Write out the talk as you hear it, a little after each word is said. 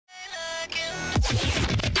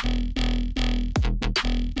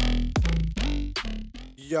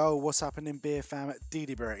Yo, what's happening, beer fam?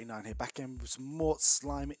 DDB89 here, back in with some more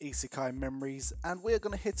slime isekai memories, and we're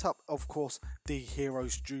going to hit up, of course, the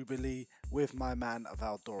Heroes Jubilee with my man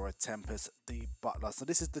Veldora Tempest, the butler. So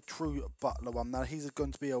this is the true butler one. Now he's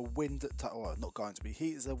going to be a wind type, well, not going to be, he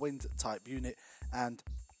is a wind type unit, and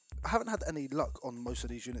I haven't had any luck on most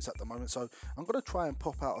of these units at the moment, so I'm going to try and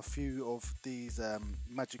pop out a few of these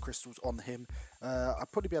magic crystals on him. I'll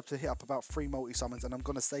probably be able to hit up about 3 multi-summons, and I'm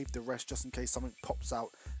going to save the rest just in case something pops out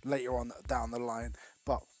later on down the line.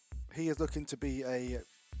 But he is looking to be a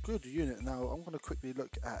good unit. Now I'm going to quickly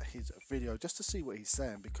look at his video just to see what he's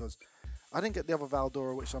saying, because I didn't get the other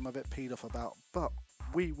Veldora, which I'm a bit peed off about, but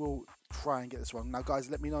we will try and get this one. Now guys,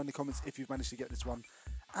 let me know in the comments if you've managed to get this one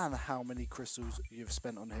and how many crystals you've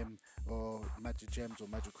spent on him, or magic gems or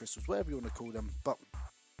magic crystals, whatever you want to call them. But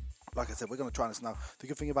like I said, we're going to try this now. The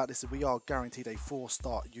good thing about this is we are guaranteed a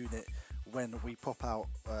 4-star unit when we pop out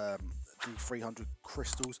the 300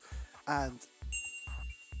 crystals, and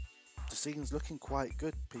the scene's looking quite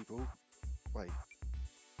good, people. Wait,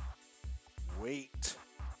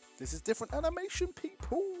 this is different animation,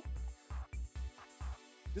 people.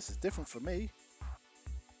 This is different for me.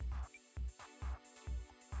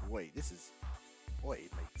 Wait, this is...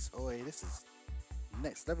 Wait, mates. Wait, this is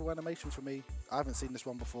next level animation for me. I haven't seen this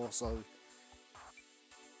one before, so...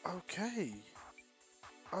 Okay.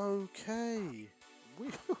 Okay.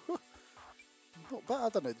 Not bad, I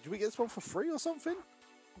don't know. Did we get this one for free or something?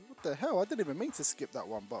 What the hell? I didn't even mean to skip that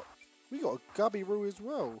one, but... We got a Gubby as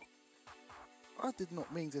well. I did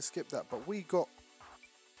not mean to skip that, but we got...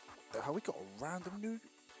 We got a random new...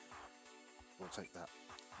 We'll take that.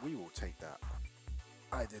 We will take that.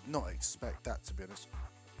 I did not expect that, to be honest.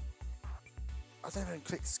 I didn't even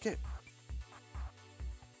click skip.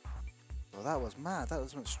 Well, that was mad. That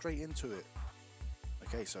just went straight into it.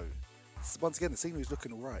 Okay, so once again, the scenery is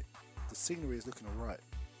looking alright. The scenery is looking alright.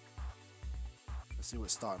 Let's see what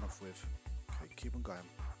it's starting off with. Okay, keep on going.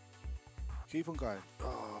 Keep on going.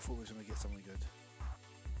 Oh, I thought we were going to get something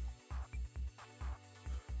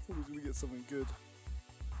good.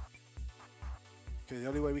 Okay, the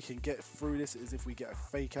only way we can get through this is if we get a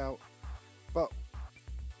fake out, but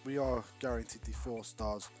we are guaranteed the 4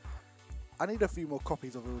 stars. I need a few more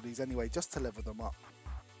copies of all these anyway, just to level them up.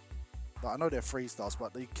 Like, I know they're 3 stars,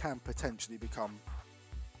 but they can potentially become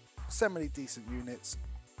semi-decent units.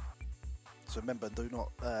 So remember, do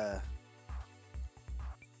not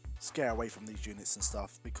scare away from these units and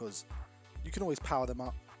stuff, because you can always power them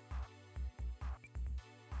up.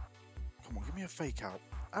 Come on, give me a fake out.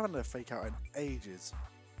 I haven't had a fake out in ages.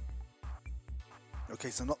 Okay,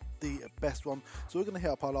 so not the best one. So we're going to hit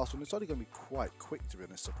up our last one. It's only going to be quite quick, to be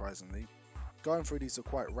honest, surprisingly. Going through these are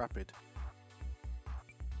quite rapid.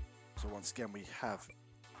 So once again, we have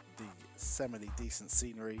the semi-decent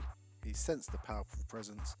scenery. He sensed the powerful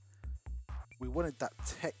presence. We wanted that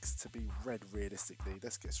text to be read realistically.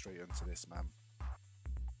 Let's get straight into this, man.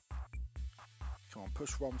 Come on,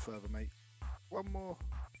 push one further, mate. One more.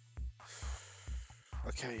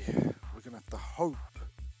 Okay, we're going to have to hope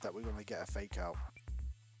that we're going to get a fake out.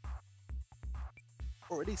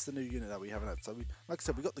 Or at least the new unit that we haven't had. So, like I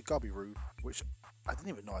said, we got the Gubby, which I didn't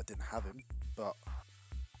even know I didn't have him. But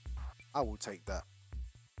I will take that.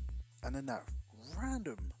 And then that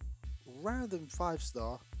random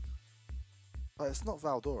 5-star. But it's not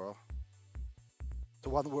Veldora, the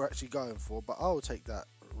one that we're actually going for. But I will take that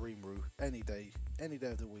Rimuru any day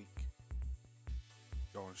of the week.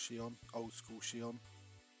 Go on, Shion, old school Shion.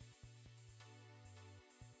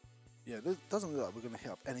 Yeah, it doesn't look like we're going to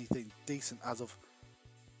hit up anything decent as of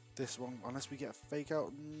this one, unless we get a fake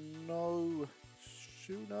out. No,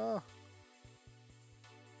 Shuna.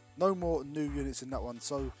 No more new units in that one,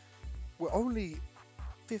 so we're only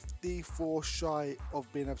 54 shy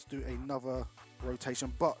of being able to do another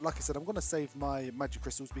rotation. But like I said, I'm going to save my magic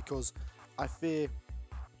crystals, because I fear,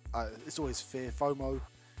 it's always fear, FOMO.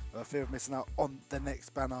 Fear of missing out on the next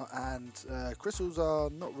banner, and crystals are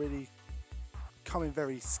not really coming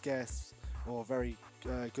very scarce or very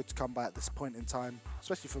good to come by at this point in time,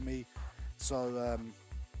 especially for me. So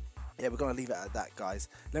yeah, we're going to leave it at that, guys.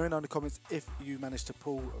 Let me know in the comments if you managed to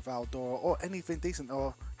pull Veldora or anything decent,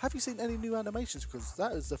 or have you seen any new animations, because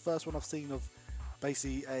that is the first one I've seen of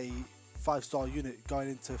basically a 5-star unit going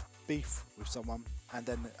into beef with someone and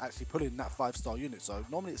then actually pulling that 5-star unit. So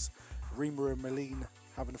normally it's Rimuru and Marlene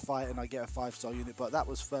having a fight and I get a 5-star unit, but that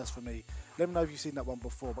was first for me. Let me know if you've seen that one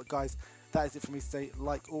before. But guys, that is it for me today.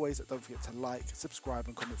 Like always, don't forget to like, subscribe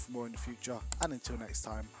and comment for more in the future, and until next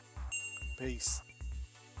time, peace.